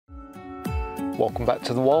Welcome back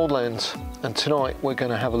to the Wildlands, and tonight we're going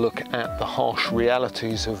to have a look at the harsh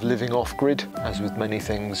realities of living off-grid. As with many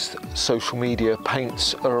things, social media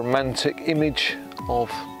paints a romantic image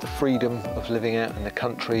of the freedom of living out in the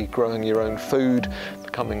country, growing your own food,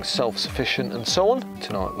 becoming self-sufficient and so on.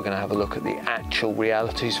 Tonight we're going to have a look at the actual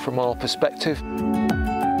realities from our perspective.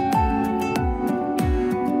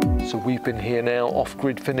 So we've been here now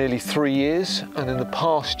off-grid for nearly 3 years, and in the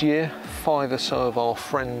past year 5 or so of our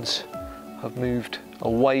friends have moved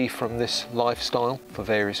away from this lifestyle for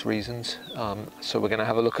various reasons. So we're going to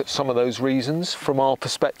have a look at some of those reasons from our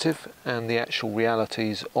perspective and the actual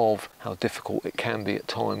realities of how difficult it can be at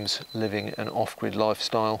times living an off-grid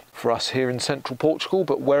lifestyle for us here in central Portugal,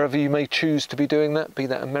 but wherever you may choose to be doing that, be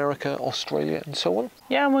that America, Australia and so on.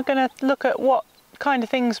 Yeah, and we're going to look at what kind of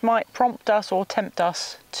things might prompt us or tempt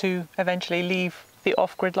us to eventually leave the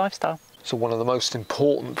off-grid lifestyle. So one of the most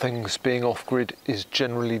important things being off-grid is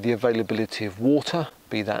generally the availability of water,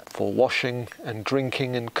 be that for washing and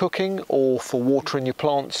drinking and cooking, or for watering your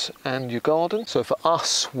plants and your garden. So for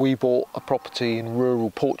us, we bought a property in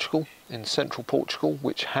rural Portugal, in central Portugal,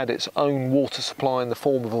 which had its own water supply in the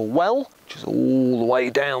form of a well, which is all the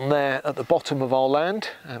way down there at the bottom of our land.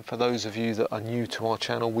 And for those of you that are new to our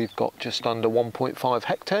channel, we've got just under 1.5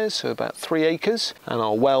 hectares, so about 3 acres, and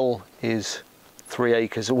our well is 3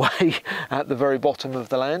 acres away at the very bottom of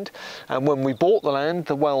the land. And when we bought the land,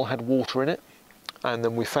 the well had water in it, and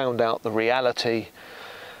then we found out the reality,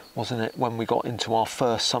 wasn't it, when we got into our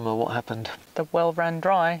first summer, what happened? The well ran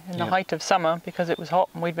dry in the height of summer because it was hot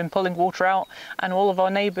and we'd been pulling water out, and all of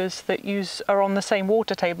our neighbours that are on the same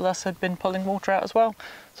water table as us had been pulling water out as well.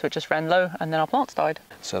 So it just ran low and then our plants died.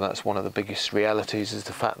 So that's one of the biggest realities, is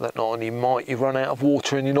the fact that not only might you run out of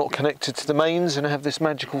water and you're not connected to the mains and have this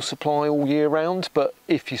magical supply all year round, but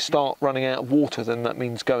if you start running out of water, then that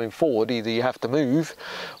means going forward either you have to move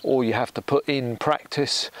or you have to put in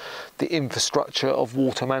practice the infrastructure of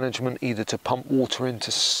water management, either to pump water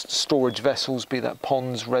into storage vessels, be that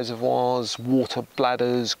ponds, reservoirs, water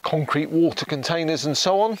bladders, concrete water containers and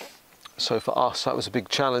so on. So for us that was a big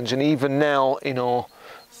challenge, and even now in our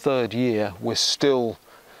 3rd year we're still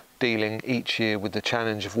dealing each year with the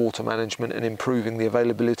challenge of water management and improving the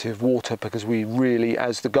availability of water, because we really,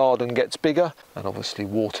 as the garden gets bigger, and obviously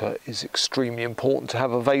water is extremely important to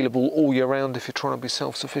have available all year round if you're trying to be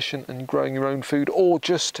self-sufficient and growing your own food, or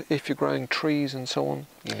just if you're growing trees and so on,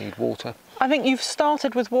 you need water. I think you've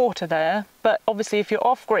started with water there, but obviously if you're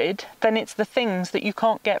off-grid, then it's the things that you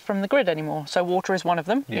can't get from the grid anymore. So water is one of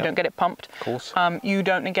them. You don't get it pumped. Of course. You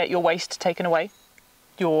don't get your waste taken away.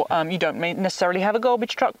 You don't necessarily have a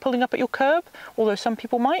garbage truck pulling up at your curb, although some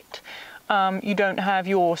people might. You don't have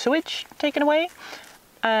your sewage taken away,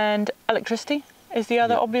 and electricity is the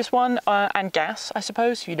other obvious one, and gas, I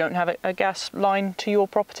suppose. You don't have a gas line to your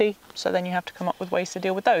property, so then you have to come up with ways to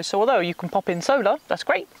deal with those. So although you can pop in solar, that's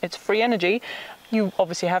great, it's free energy, you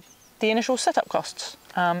obviously have the initial setup costs,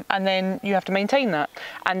 and then you have to maintain that,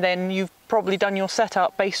 and then you've probably done your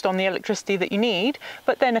setup based on the electricity that you need,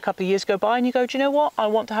 but then a couple of years go by and you go, do you know what, I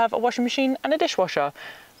want to have a washing machine and a dishwasher.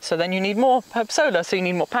 So then you need more solar, so you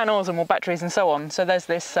need more panels and more batteries and so on. So there's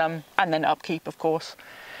this, and then upkeep, of course.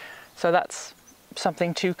 So that's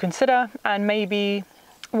something to consider. And maybe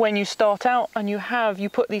when you start out and you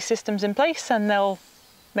put these systems in place and they'll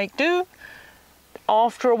make do,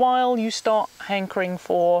 after a while you start hankering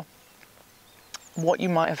for what you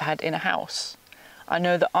might have had in a house. I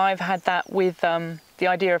know that I've had that with the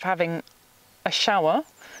idea of having a shower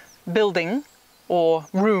building or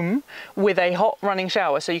room with a hot running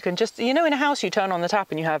shower. So you can just, in a house you turn on the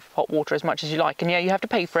tap and you have hot water as much as you like, and yeah, you have to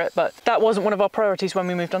pay for it, but that wasn't one of our priorities when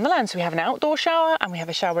we moved on the land. So we have an outdoor shower and we have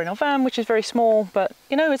a shower in our van, which is very small, but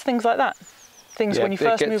it's things like that. Things when you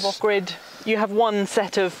first move off grid, you have one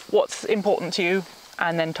set of what's important to you,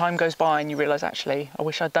 and then time goes by and you realise, actually, I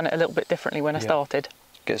wish I'd done it a little bit differently when I started.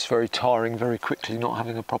 Gets very tiring very quickly not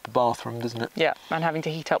having a proper bathroom, doesn't it? Yeah, and having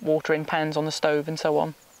to heat up water in pans on the stove and so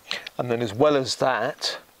on. And then as well as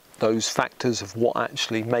that, those factors of what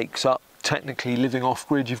actually makes up technically living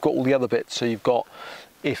off-grid, you've got all the other bits. So you've got,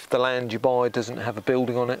 if the land you buy doesn't have a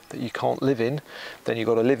building on it that you can't live in, then you've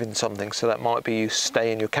got to live in something. So that might be you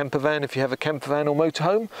stay in your camper van if you have a camper van or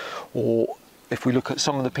motorhome, or if we look at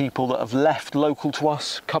some of the people that have left local to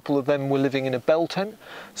us, a couple of them were living in a bell tent.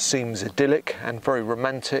 Seems idyllic and very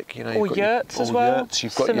romantic. Or yurts as well.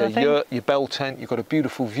 You've got your yurt, your bell tent, you've got a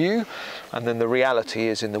beautiful view. And then the reality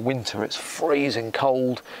is in the winter it's freezing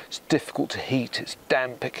cold, it's difficult to heat, it's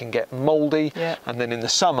damp, it can get mouldy. And then in the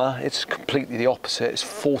summer it's completely the opposite. It's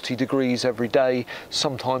 40 degrees every day,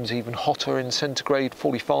 sometimes even hotter in centigrade,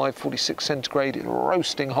 45, 46 centigrade. It's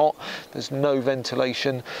roasting hot, there's no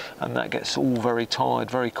ventilation, and that gets all very tired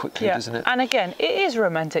very quickly, doesn't it? And again, it is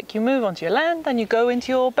romantic. You move onto your land and you go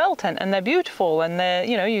into your bell tent, and they're beautiful, and they're,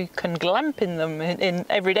 you know, you can glamp in them in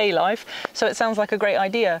everyday life. So it sounds like a great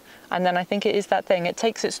idea. And then I think it is that thing. It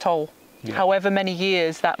takes its toll. Yeah. However many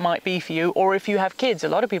years that might be for you, or if you have kids. A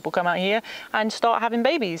lot of people come out here and start having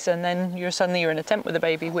babies, and then suddenly you're in a tent with a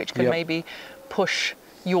baby, which can maybe push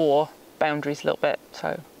your boundaries a little bit.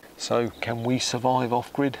 So can we survive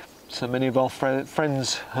off-grid? So many of our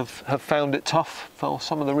friends have found it tough for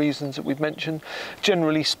some of the reasons that we've mentioned.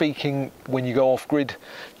 Generally speaking, when you go off-grid,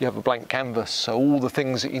 you have a blank canvas, so all the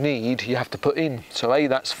things that you need, you have to put in. So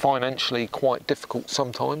that's financially quite difficult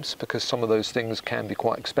sometimes, because some of those things can be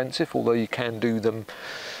quite expensive, although you can do them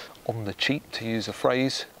on the cheap, to use a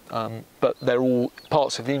phrase. But they're all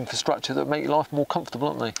parts of the infrastructure that make your life more comfortable,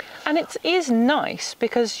 aren't they? And it is nice,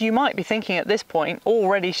 because you might be thinking at this point,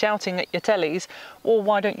 already shouting at your tellies, well,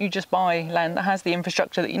 why don't you just buy land that has the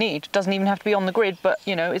infrastructure that you need? It doesn't even have to be on the grid, but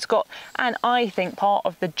you know, it's got, and I think part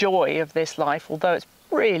of the joy of this life, although it's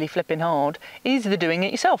really flipping hard, is the doing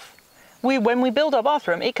it yourself. When we build our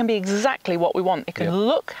bathroom, it can be exactly what we want. It can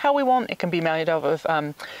look how we want. It can be made out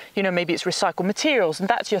of, you know, maybe it's recycled materials, and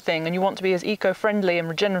that's your thing, and you want to be as eco-friendly and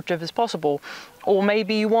regenerative as possible. Or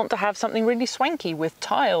maybe you want to have something really swanky with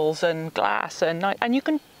tiles and glass, and you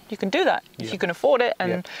can do that. If you can afford it,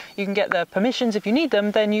 and you can get the permissions if you need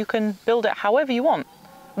them, then you can build it however you want,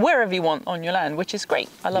 wherever you want on your land, which is great.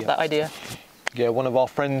 I love that idea. Yeah, one of our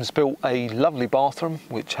friends built a lovely bathroom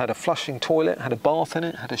which had a flushing toilet, had a bath in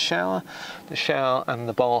it, had a shower. The shower and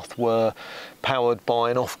the bath were powered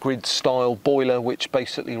by an off-grid style boiler which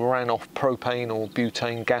basically ran off propane or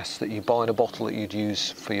butane gas that you buy in a bottle that you'd use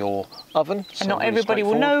for your oven. And not everybody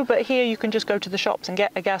will know, but here you can just go to the shops and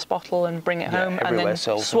get a gas bottle and bring it home, and then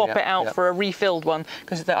swap it out for a refilled one,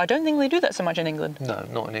 because I don't think they do that so much in England. No,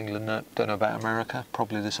 not in England, no. Don't know about America,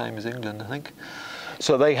 probably the same as England, I think.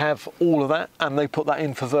 So they have all of that, and they put that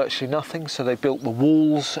in for virtually nothing. So they built the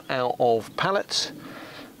walls out of pallets,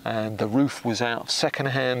 and the roof was out of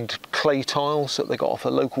second-hand clay tiles that they got off a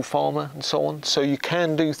local farmer and so on. So you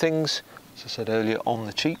can do things, as I said earlier, on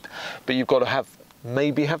the cheap, but you've got to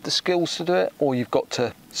maybe have the skills to do it, or you've got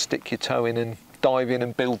to stick your toe in and dive in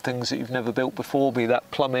and build things that you've never built before, be that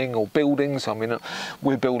plumbing or buildings. I mean,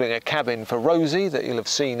 we're building a cabin for Rosie that you'll have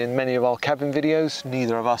seen in many of our cabin videos.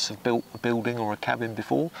 Neither of us have built a building or a cabin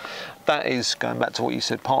before. That is, going back to what you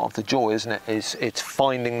said, part of the joy, isn't it? It's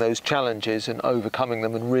finding those challenges and overcoming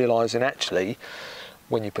them, and realising actually,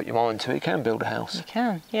 when you put your mind to it, you can build a house. You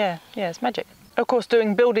can, yeah, it's magic. Of course,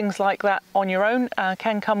 doing buildings like that on your own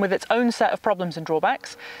can come with its own set of problems and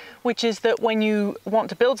drawbacks, which is that when you want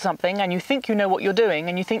to build something and you think you know what you're doing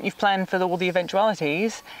and you think you've planned for all the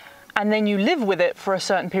eventualities, and then you live with it for a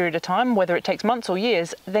certain period of time, whether it takes months or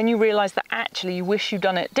years, then you realise that actually you wish you'd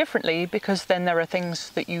done it differently, because then there are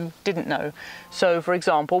things that you didn't know. So, for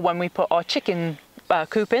example, when we put our chicken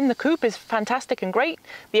coop in, the coop is fantastic and great.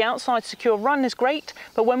 The outside secure run is great,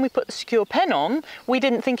 but when we put the secure pen on, we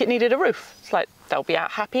didn't think it needed a roof. It's like, they'll be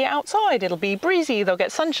happy outside, it'll be breezy, they'll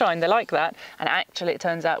get sunshine, they like that. And actually it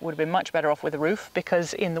turns out it would have been much better off with a roof,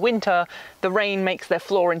 because in the winter the rain makes their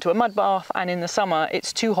floor into a mud bath, and in the summer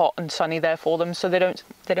it's too hot and sunny there for them, so they don't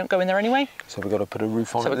go in there anyway. So we've got to put a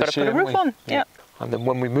roof on. So we've got to put a roof on, yeah. And then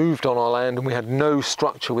when we moved on our land and we had no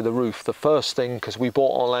structure with a roof, the first thing, because we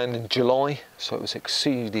bought our land in July, so it was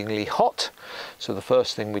exceedingly hot, so the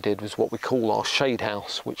first thing we did was what we call our shade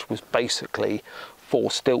house, which was basically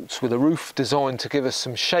 4 stilts with a roof designed to give us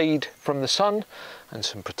some shade from the sun and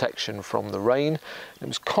some protection from the rain. It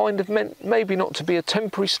was kind of meant maybe not to be a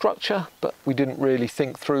temporary structure, but we didn't really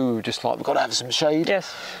think through. We were just like, we've got to have some shade.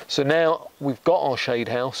 Yes. So now we've got our shade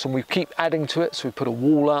house and we keep adding to it. So we put a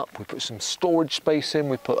wall up, we put some storage space in,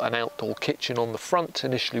 we put an outdoor kitchen on the front,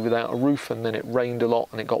 initially without a roof, and then it rained a lot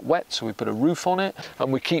and it got wet, so we put a roof on it,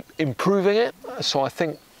 and we keep improving it. So I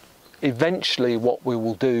think eventually what we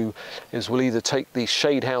will do is we'll either take the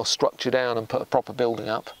shade house structure down and put a proper building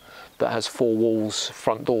up that has 4 walls,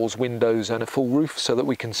 front doors, windows and a full roof, so that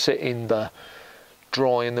we can sit in the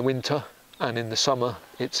dry in the winter, and in the summer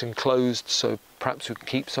it's enclosed, so perhaps we can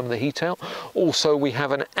keep some of the heat out. Also, we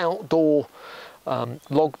have an outdoor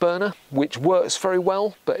log burner which works very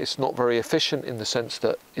well, but it's not very efficient in the sense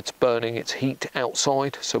that it's burning its heat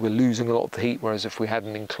outside, so we're losing a lot of the heat, whereas if we had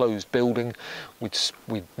an enclosed building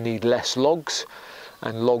we'd need less logs.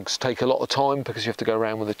 and logs take a lot of time because you have to go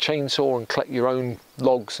around with a chainsaw and collect your own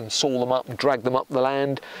logs and saw them up and drag them up the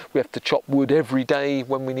land. We have to chop wood every day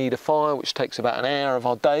when we need a fire, which takes about an hour of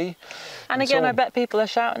our day. And again, I bet people are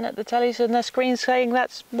shouting at the tellies and their screens saying,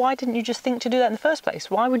 why didn't you just think to do that in the first place?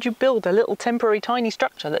 Why would you build a little temporary tiny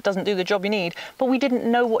structure that doesn't do the job you need? But we didn't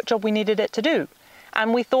know what job we needed it to do.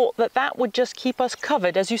 And we thought that would just keep us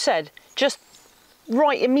covered, as you said, just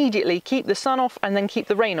right immediately, keep the sun off and then keep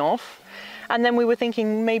the rain off. And then we were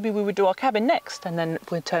thinking maybe we would do our cabin next. And then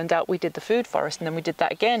it turned out we did the food forest, and then we did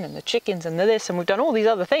that again, and the chickens and the this, and we've done all these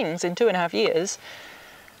other things in 2.5 years,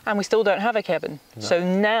 and we still don't have a cabin. No. So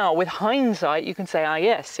now with hindsight, you can say,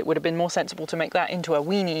 yes, it would have been more sensible to make that into a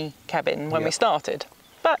weenie cabin when we started.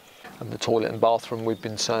 And the toilet and bathroom, we've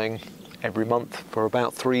been saying every month for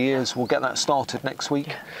about 3 years. We'll get that started next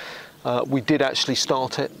week. We did actually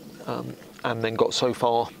start it. And then got so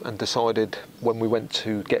far and decided when we went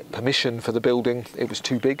to get permission for the building it was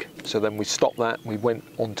too big, so then we stopped that. We went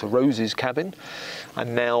on to Rose's cabin,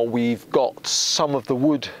 and now we've got some of the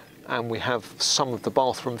wood and we have some of the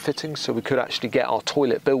bathroom fittings, so we could actually get our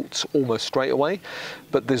toilet built almost straight away.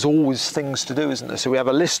 But there's always things to do, isn't there? So we have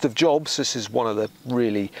a list of jobs. This is one of the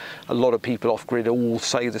a lot of people off-grid all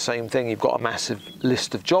say the same thing. You've got a massive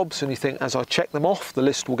list of jobs and you think, as I check them off, the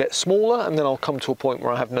list will get smaller and then I'll come to a point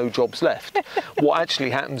where I have no jobs left. What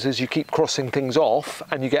actually happens is you keep crossing things off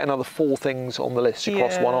and you get another 4 things on the list. You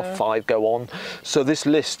cross one off, 5 go on. So this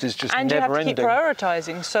list is just never ending. And you have to keep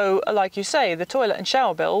prioritising. So like you say, the toilet and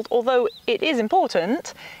shower build, although it is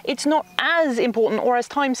important, it's not as important or as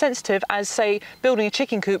time sensitive as, say, building a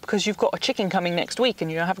chicken coop because you've got a chicken coming next week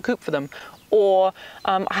and you don't have a coop for them. Or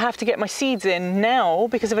I have to get my seeds in now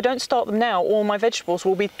because if I don't start them now, all my vegetables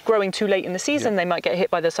will be growing too late in the season. They might get hit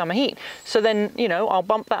by the summer heat. So then, I'll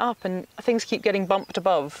bump that up and things keep getting bumped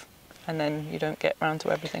above and then you don't get round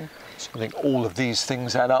to everything. So I think all of these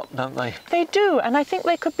things add up, don't they? They do, and I think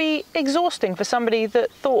they could be exhausting for somebody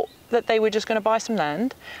that thought that they were just going to buy some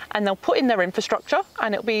land and they'll put in their infrastructure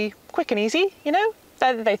and it'll be quick and easy,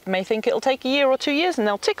 They may think it'll take a year or 2 years and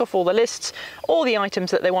they'll tick off all the lists, all the items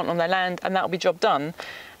that they want on their land, and that'll be job done.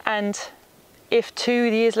 And if 2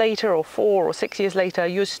 years later or 4 or 6 years later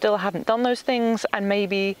you still haven't done those things, and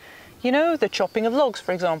maybe, the chopping of logs,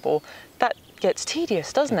 for example, that gets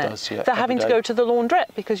tedious, doesn't it? Does, yeah, They're having to go to the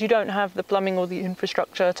laundrette because you don't have the plumbing or the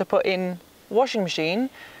infrastructure to put in washing machine.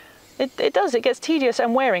 It does, it gets tedious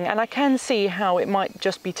and wearing, and I can see how it might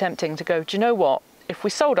just be tempting to go, do you know what? If we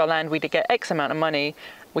sold our land, we'd get X amount of money.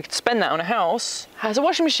 We could spend that on a house, has a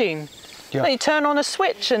washing machine. Yeah. Then you turn on a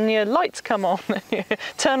switch and your lights come on. You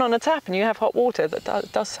turn on a tap and you have hot water.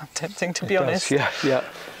 That does sound tempting, to be honest. Yeah.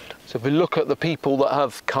 So if we look at the people that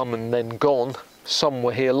have come and then gone, some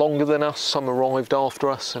were here longer than us, some arrived after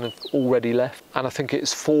us and have already left. And I think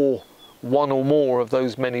it's for one or more of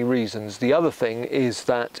those many reasons. The other thing is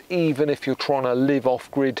that even if you're trying to live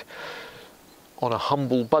off-grid on a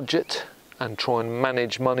humble budget and try and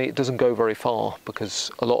manage money, it doesn't go very far,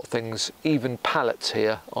 because a lot of things, even pallets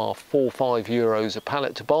here, are 4 or 5 euros a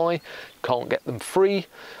pallet to buy. Can't get them free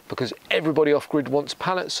because everybody off-grid wants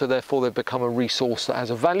pallets, so therefore they've become a resource that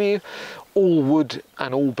has a value. All wood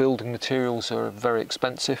and all building materials are very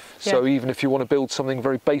expensive. Yeah. So even if you want to build something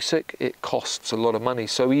very basic, it costs a lot of money.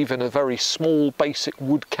 So even a very small basic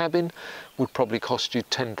wood cabin would probably cost you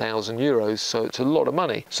 10,000 euros, so it's a lot of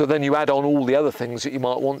money. So then you add on all the other things that you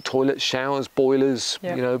might want: toilets, showers, boilers,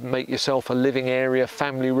 yeah. Make yourself a living area,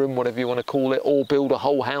 family room, whatever you want to call it, or build a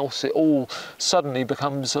whole house. It all suddenly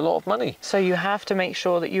becomes a lot of money. So you have to make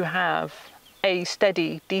sure that you have a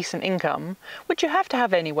steady, decent income, which you have to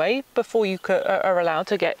have anyway before you are allowed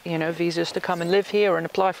to get, visas to come and live here and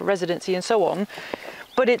apply for residency and so on.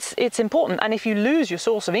 But it's important, and if you lose your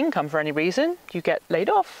source of income for any reason, you get laid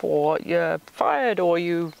off or you're fired or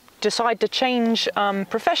you decide to change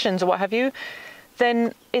professions or what have you,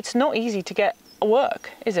 then it's not easy to get work,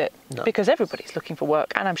 is it? No. Because everybody's looking for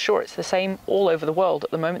work, and I'm sure it's the same all over the world at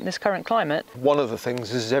the moment in this current climate. One of the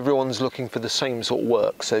things is everyone's looking for the same sort of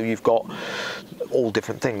work. So you've got all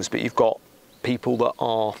different things, but you've got people that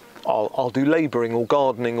I'll do labouring or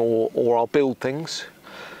gardening or I'll build things.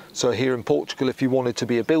 So here in Portugal, if you wanted to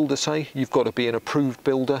be a builder, say, you've got to be an approved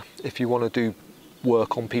builder. If you want to do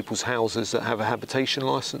work on people's houses that have a habitation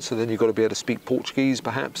license, so then you've got to be able to speak Portuguese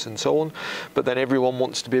perhaps and so on. But then everyone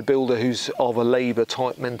wants to be a builder who's of a labour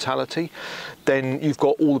type mentality. Then you've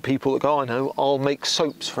got all the people that go, I know, I'll make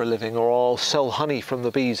soaps for a living, or I'll sell honey from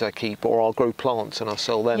the bees I keep, or I'll grow plants and I'll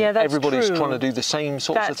sell them. Yeah, that's Everybody's true. trying to do the same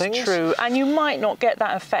sorts of things. That's true, and you might not get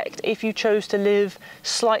that effect if you chose to live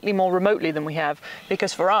slightly more remotely than we have,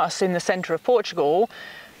 because for us in the centre of Portugal,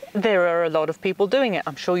 There are a lot of people doing it.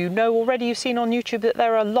 I'm sure you know already, you've seen on YouTube that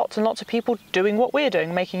there are lots and lots of people doing what we're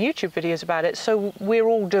doing, making YouTube videos about it. So we're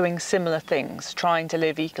all doing similar things, trying to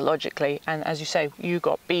live ecologically. And as you say, you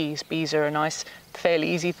got bees. Bees are a nice, fairly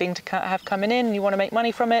easy thing to have coming in, and you want to make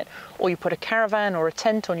money from it. Or you put a caravan or a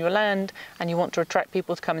tent on your land and you want to attract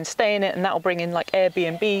people to come and stay in it, and that'll bring in like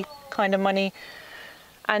Airbnb kind of money.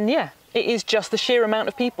 And yeah, it is just the sheer amount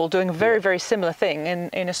of people doing a very, very similar thing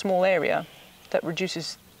in a small area that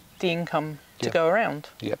reduces the income to go around.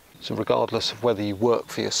 Yeah. So regardless of whether you work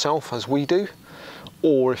for yourself, as we do,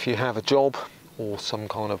 or if you have a job or some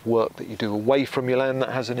kind of work that you do away from your land,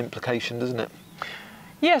 that has an implication, doesn't it?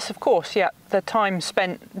 Yes, of course, yeah. The time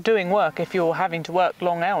spent doing work, if you're having to work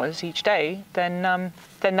long hours each day, then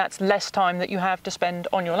that's less time that you have to spend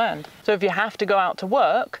on your land. So if you have to go out to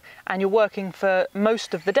work and you're working for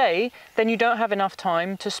most of the day, then you don't have enough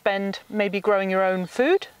time to spend maybe growing your own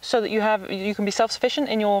food so that you can be self-sufficient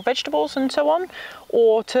in your vegetables and so on,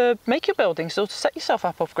 or to make your buildings or to set yourself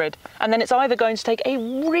up off-grid. And then it's either going to take a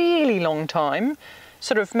really long time,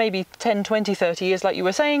 sort of maybe 10, 20, 30 years like you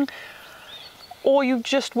were saying, or you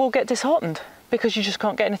just will get disheartened because you just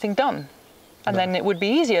can't get anything done. And then it would be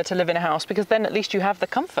easier to live in a house because then at least you have the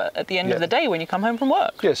comfort at the end of the day when you come home from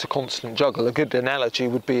work. Yeah, it's a constant juggle. A good analogy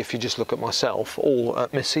would be if you just look at myself or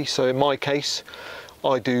at Missy. So in my case,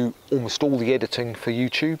 I do almost all the editing for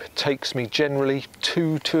YouTube. It takes me generally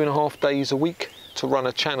 2.5 days a week to run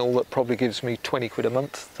a channel that probably gives me 20 quid a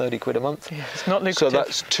month, 30 quid a month. Yeah, it's not lucrative. So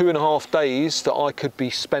that's 2.5 days that I could be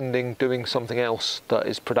spending doing something else that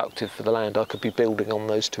is productive for the land. I could be building on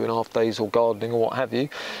those 2.5 days or gardening or what have you.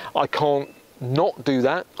 I can't not do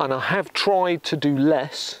that, and I have tried to do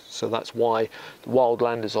less, so that's why the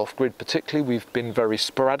Wildland is off-grid particularly. We've been very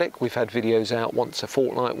sporadic. We've had videos out once a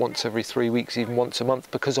fortnight, once every 3 weeks, even once a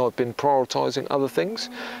month, because I've been prioritising other things.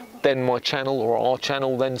 Then my channel or our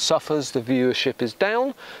channel then suffers, the viewership is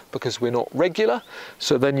down because we're not regular.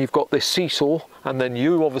 So then you've got this seesaw, and then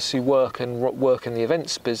you obviously work in the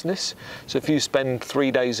events business. So if you spend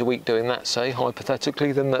 3 days a week doing that, say,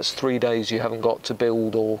 hypothetically, then that's 3 days you haven't got to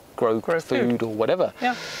build or grow food or whatever.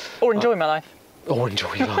 Yeah, or enjoy my life. Or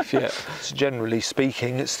enjoy your life, yeah. So generally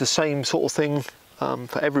speaking, it's the same sort of thing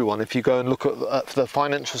for everyone. If you go and look at the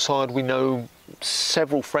financial side, we know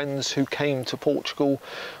several friends who came to Portugal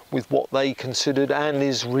with what they considered and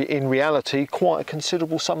is in reality quite a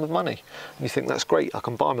considerable sum of money. And you think that's great, I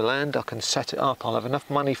can buy my land, I can set it up, I'll have enough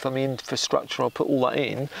money for my infrastructure, I'll put all that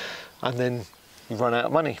in, and then you run out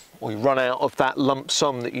of money, or you run out of that lump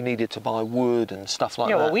sum that you needed to buy wood and stuff like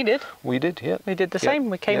that. Yeah, well, we did. We did, yeah. We did the same.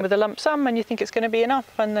 We came with a lump sum and you think it's going to be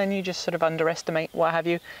enough, and then you just sort of underestimate what have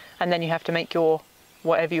you, and then you have to make your,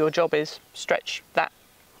 whatever your job is, stretch that.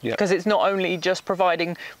 Because it's not only just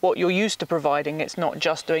providing what you're used to providing, it's not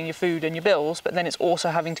just doing your food and your bills, but then it's also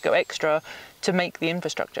having to go extra to make the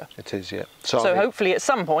infrastructure. It is, yeah. So hopefully at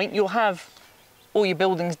some point you'll have all your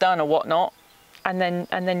buildings done or whatnot, and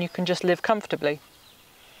then you can just live comfortably.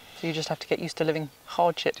 So you just have to get used to living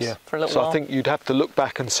hardships for a little while. So I think you'd have to look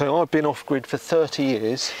back and say, I've been off-grid for 30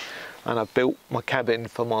 years, and I've built my cabin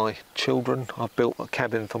for my children, I've built a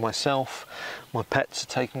cabin for myself, my pets are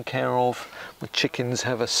taken care of, my chickens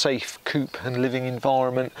have a safe coop and living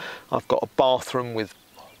environment, I've got a bathroom with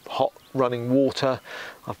hot running water,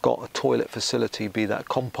 I've got a toilet facility, be that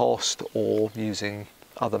compost or using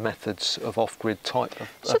other methods of off-grid type of...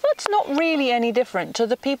 So that's not really any different to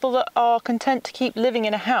the people that are content to keep living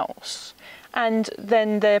in a house and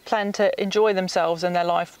then they plan to enjoy themselves and their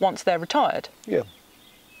life once they're retired. Yeah.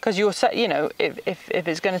 Because you're set, you know, if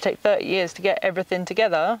it's going to take 30 years to get everything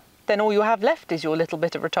together, then all you have left is your little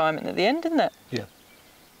bit of retirement at the end, isn't it? Yeah.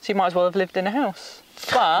 So you might as well have lived in a house.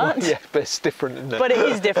 But well, yeah, but it's different, isn't it? But it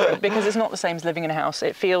is different because it's not the same as living in a house.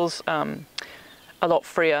 It feels a lot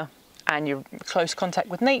freer, and you're in close contact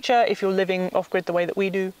with nature if you're living off-grid the way that we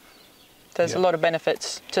do. There's a lot of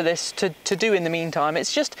benefits to this to do in the meantime. It's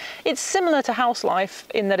similar to house life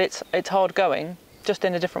in that it's hard going, just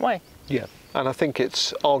in a different way. Yeah. And I think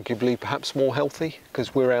it's arguably perhaps more healthy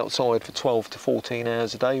because we're outside for 12 to 14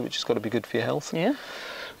 hours a day, which has got to be good for your health. Yeah.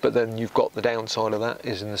 But then you've got the downside of that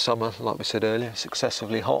is in the summer, like we said earlier, it's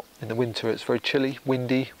excessively hot. In the winter, it's very chilly,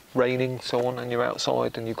 windy, raining, so on, and you're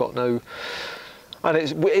outside and you've got no... And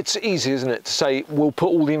it's easy, isn't it, to say, we'll put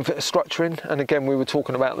all the infrastructure in. And again, we were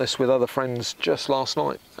talking about this with other friends just last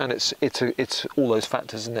night. And it's all those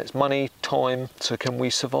factors, isn't it? It's money, time. So can we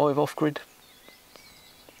survive off-grid?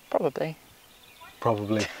 Probably.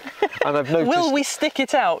 Probably. And I've noticed... Will we stick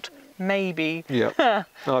it out? maybe. Yeah.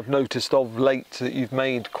 I've noticed of late that you've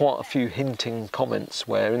made quite a few hinting comments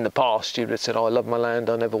where in the past you'd have said, oh, I love my land,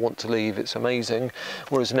 I never want to leave, it's amazing.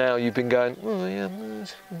 Whereas now you've been going, oh yeah,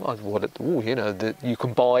 you know, that you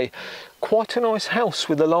can buy quite a nice house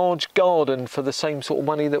with a large garden for the same sort of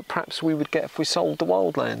money that perhaps we would get if we sold the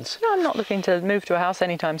wildlands. No, I'm not looking to move to a house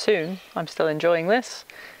anytime soon. I'm still enjoying this.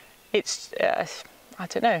 It's, I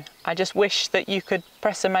don't know. I just wish that you could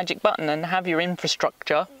press a magic button and have your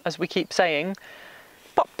infrastructure, as we keep saying,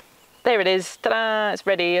 pop, there it is, ta-da, it's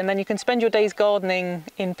ready. And then you can spend your days gardening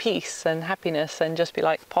in peace and happiness and just be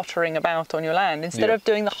like pottering about on your land instead of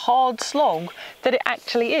doing the hard slog that it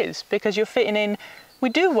actually is, because you're fitting in. We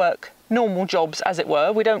do work normal jobs, as it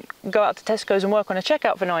were. We don't go out to Tesco's and work on a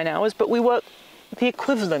checkout for 9 hours, but we work the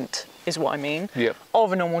equivalent, is what I mean,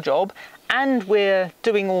 of a normal job. And we're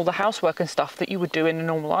doing all the housework and stuff that you would do in a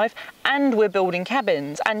normal life, and we're building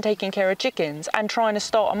cabins and taking care of chickens and trying to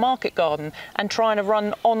start a market garden and trying to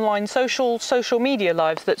run online social media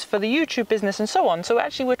lives that's for the YouTube business and so on. So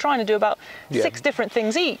actually we're trying to do about 6 different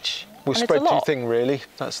things each. We're spread too thin, really.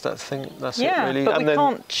 That's it, really. But we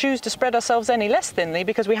can't choose to spread ourselves any less thinly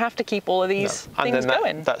because we have to keep all of these things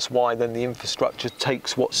going. That's why then the infrastructure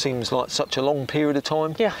takes what seems like such a long period of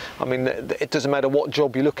time. Yeah. I mean, it doesn't matter what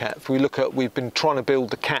job you look at. If we look at, we've been trying to build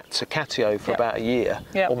the catio for about a year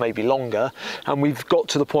or maybe longer, and we've got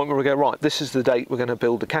to the point where we go, right, this is the date we're going to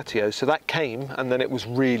build the catio. So that came, and then it was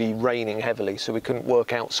really raining heavily, so we couldn't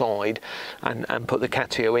work outside and put the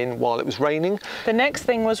catio in while it was raining. The next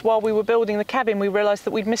thing was, while we were building the cabin, we realised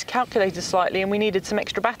that we'd miscalculated slightly and we needed some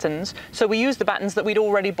extra battens, so we used the battens that we'd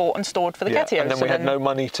already bought and stored for the catio. And then we had no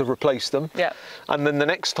money to replace them. Yeah. And then the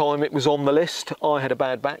next time it was on the list, I had a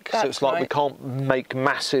bad back, so it's like we can't make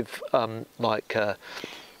massive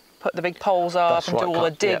put the big poles up and do all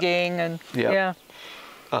the digging and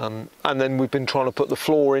and then we've been trying to put the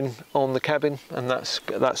floor in on the cabin, and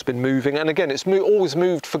that's been moving. And again, it's always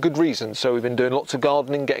moved for good reasons. So we've been doing lots of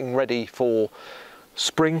gardening, getting ready for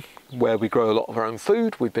spring, where we grow a lot of our own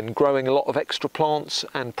food. We've been growing a lot of extra plants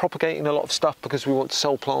and propagating a lot of stuff because we want to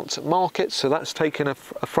sell plants at markets, so that's taken a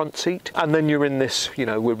front seat. And then you're in this, you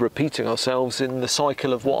know, we're repeating ourselves in the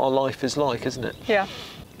cycle of what our life is like, isn't it? Yeah.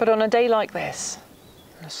 But on a day like this,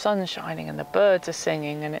 the sun's shining and the birds are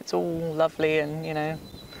singing and it's all lovely, and you know,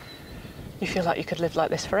 you feel like you could live like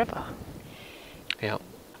this forever. Yeah.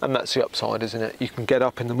 And that's the upside, isn't it? You can get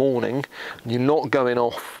up in the morning and you're not going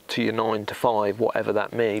off to your 9 to 5, whatever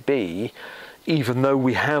that may be, even though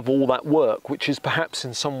we have all that work, which is perhaps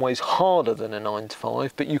in some ways harder than a 9 to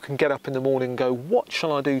 5, but you can get up in the morning and go, what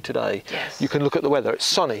shall I do today? Yes. You can look at the weather, it's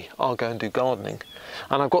sunny, I'll go and do gardening.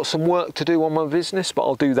 And I've got some work to do on my business, but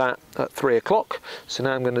I'll do that at 3 o'clock. So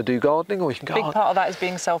now I'm going to do gardening, or you can go. Big part of that is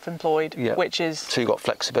being self-employed, which is... So you've got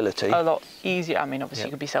flexibility. A lot easier. I mean, obviously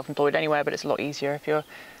you could be self-employed anywhere, but it's a lot easier if you're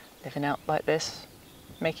living out like this,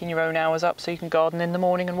 making your own hours up so you can garden in the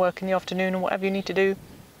morning and work in the afternoon and whatever you need to do.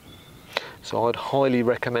 So I'd highly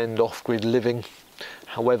recommend off-grid living.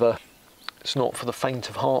 However, it's not for the faint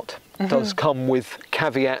of heart. It does come with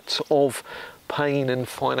caveats of pain and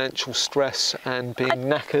financial stress and being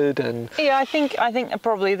knackered and... Yeah, I think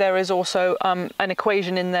probably there is also an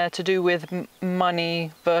equation in there to do with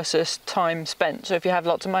money versus time spent. So if you have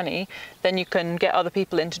lots of money, then you can get other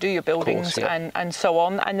people in to do your buildings and so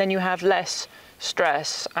on, and then you have less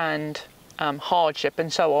stress and hardship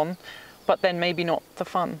and so on, but then maybe not the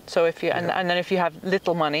fun. So if you and then if you have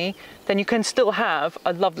little money, then you can still have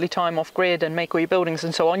a lovely time off grid and make all your buildings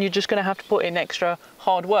and so on. You're just going to have to put in extra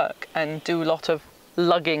hard work and do a lot of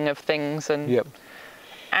lugging of things and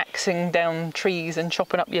axing down trees and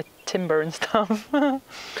chopping up your timber and stuff. And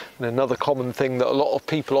another common thing that a lot of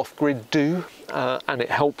people off grid do, and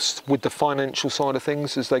it helps with the financial side of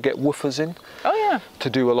things, is they get woofers in. Oh yeah. To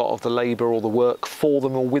do a lot of the labour or the work for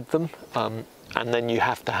them or with them. And then you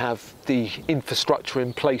have to have the infrastructure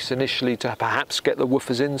in place initially to perhaps get the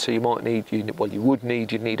woofers in. So you might need, you'd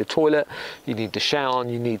need a toilet, you need to shower, and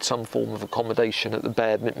you need some form of accommodation at the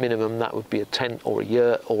bare minimum. That would be a tent or a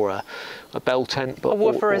yurt or a bell tent. But a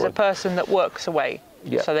woofer is a person that works away.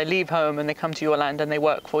 Yeah. So they leave home and they come to your land and they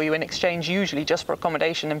work for you in exchange, usually just for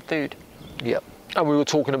accommodation and food. Yeah. And we were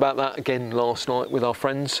talking about that again last night with our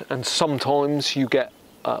friends, and sometimes you get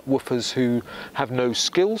woofers who have no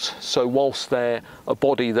skills, so whilst they're a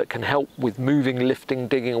body that can help with moving, lifting,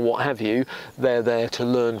 digging and what have you, they're there to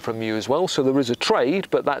learn from you as well. So there is a trade,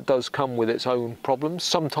 but that does come with its own problems.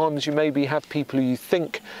 Sometimes you maybe have people who you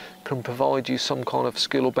think can provide you some kind of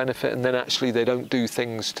skill or benefit, and then actually they don't do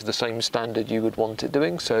things to the same standard you would want it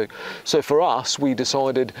doing. So for us, we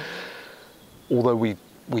decided, although we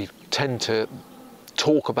tend to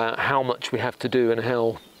talk about how much we have to do and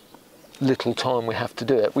how little time we have to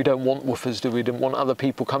do it. We don't want woofers, do we? We don't want other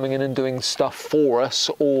people coming in and doing stuff for us,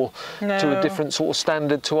 or to a different sort of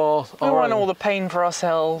standard to our want own. all the pain for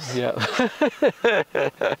ourselves. Yeah.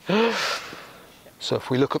 So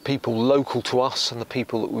if we look at people local to us and the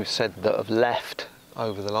people that we've said that have left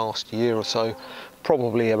over the last year or so,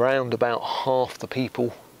 probably around about half the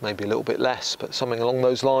people, maybe a little bit less, but something along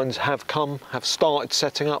those lines, have started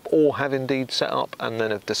setting up, or have indeed set up and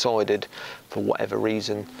then have decided for whatever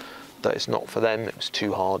reason that it's not for them. It was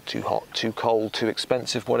too hard, too hot, too cold, too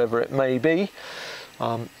expensive, whatever it may be.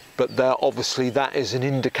 But obviously that is an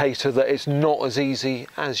indicator that it's not as easy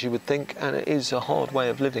as you would think, and it is a hard way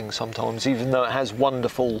of living sometimes, even though it has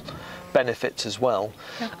wonderful benefits as well.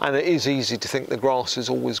 Yeah. And it is easy to think the grass is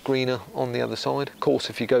always greener on the other side. Of course,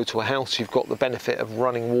 if you go to a house, you've got the benefit of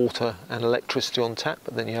running water and electricity on tap,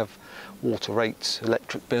 but then you have water rates,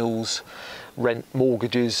 electric bills, rent,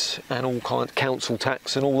 mortgages, and all kind of council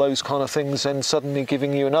tax and all those kind of things, and suddenly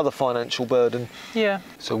giving you another financial burden. Yeah.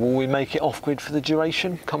 So will we make it off-grid for the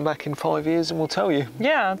duration? Come back in 5 years and we'll tell you.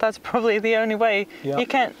 Yeah, that's probably the only way. Yeah. You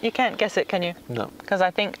can't guess it, can you? No. Because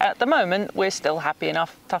I think at the moment we're still happy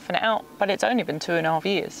enough toughing it out, but it's only been 2.5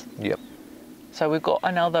 years. Yep. So we've got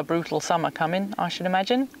another brutal summer coming, I should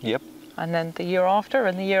imagine. Yep. And then the year after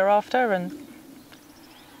and the year after, and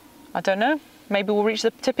I don't know, maybe we'll reach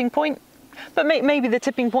the tipping point. But maybe the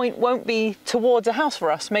tipping point won't be towards a house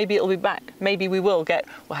for us. Maybe it'll be back. Maybe we'll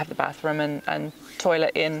have the bathroom and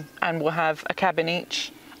toilet in, and we'll have a cabin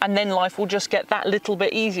each. And then life will just get that little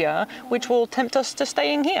bit easier, which will tempt us to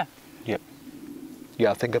staying here. Yep.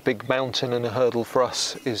 Yeah, I think a big mountain and a hurdle for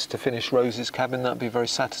us is to finish Rose's cabin. That'd be very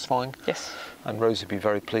satisfying. Yes. And Rose would be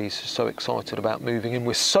very pleased, so excited about moving in.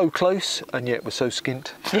 We're so close, and yet we're so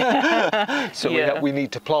skint. So yeah. we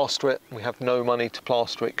need to plaster it. We have no money to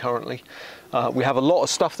plaster it currently. We have a lot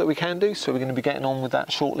of stuff that we can do, so we're going to be getting on with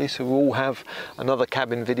that shortly. So we'll have another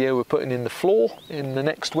cabin video we're putting in the floor in the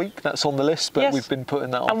next week. That's on the list, but yes. We've been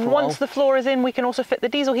putting that off for a while. And once the floor is in, we can also fit the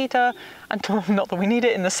diesel heater. And not that we need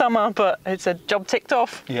it in the summer, but it's a job ticked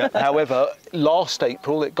off. Yeah. However, last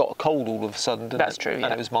April it got cold all of a sudden, didn't That's it? true, yeah.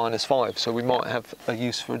 And it was -5, so we might have a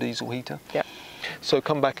use for a diesel heater. Yeah. So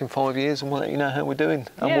come back in 5 years and we'll let you know how we're doing,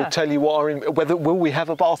 and Yeah. we'll tell you what will we have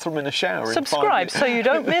a bathroom and a shower. Subscribe in 5 years. so you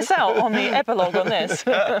don't miss out on the epilogue on this.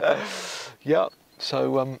 Yeah.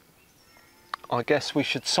 So I guess we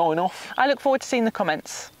should sign off. I look forward to seeing the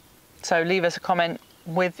comments. So leave us a comment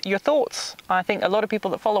with your thoughts. I think a lot of people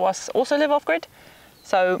that follow us also live off-grid.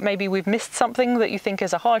 So maybe we've missed something that you think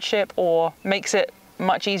is a hardship, or makes it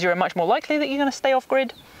much easier and much more likely that you're going to stay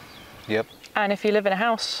off-grid. Yep. And if you live in a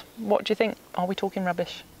house, what do you think? Are we talking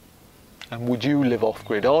rubbish? And would you live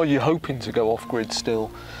off-grid? Are you hoping to go off-grid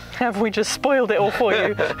still? Have we just spoiled it all for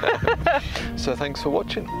you? So thanks for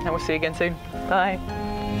watching. And we'll see you again soon. Bye.